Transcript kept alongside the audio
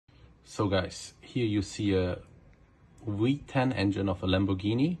So guys, here you see a V10 engine of a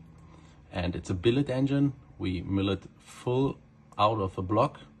Lamborghini, and it's a billet engine. We mill it full out of a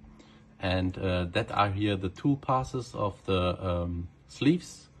block, and that are here the tool passes of the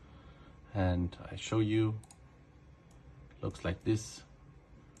sleeves. And I show you, looks like this,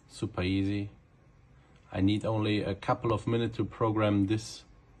 super easy. I need only a couple of minutes to program this,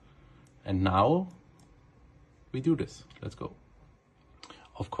 and now we do this. Let's go.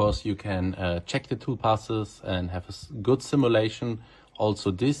 Of course, you can check the tool passes and have a good simulation. Also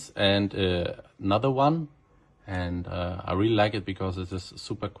this and another one. And I really like it because it is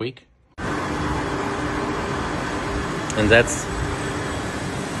super quick. And that's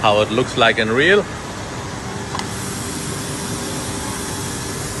how it looks like in real.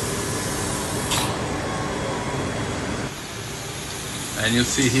 And you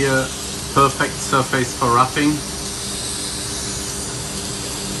see here, perfect surface for roughing.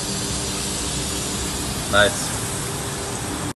 Nice.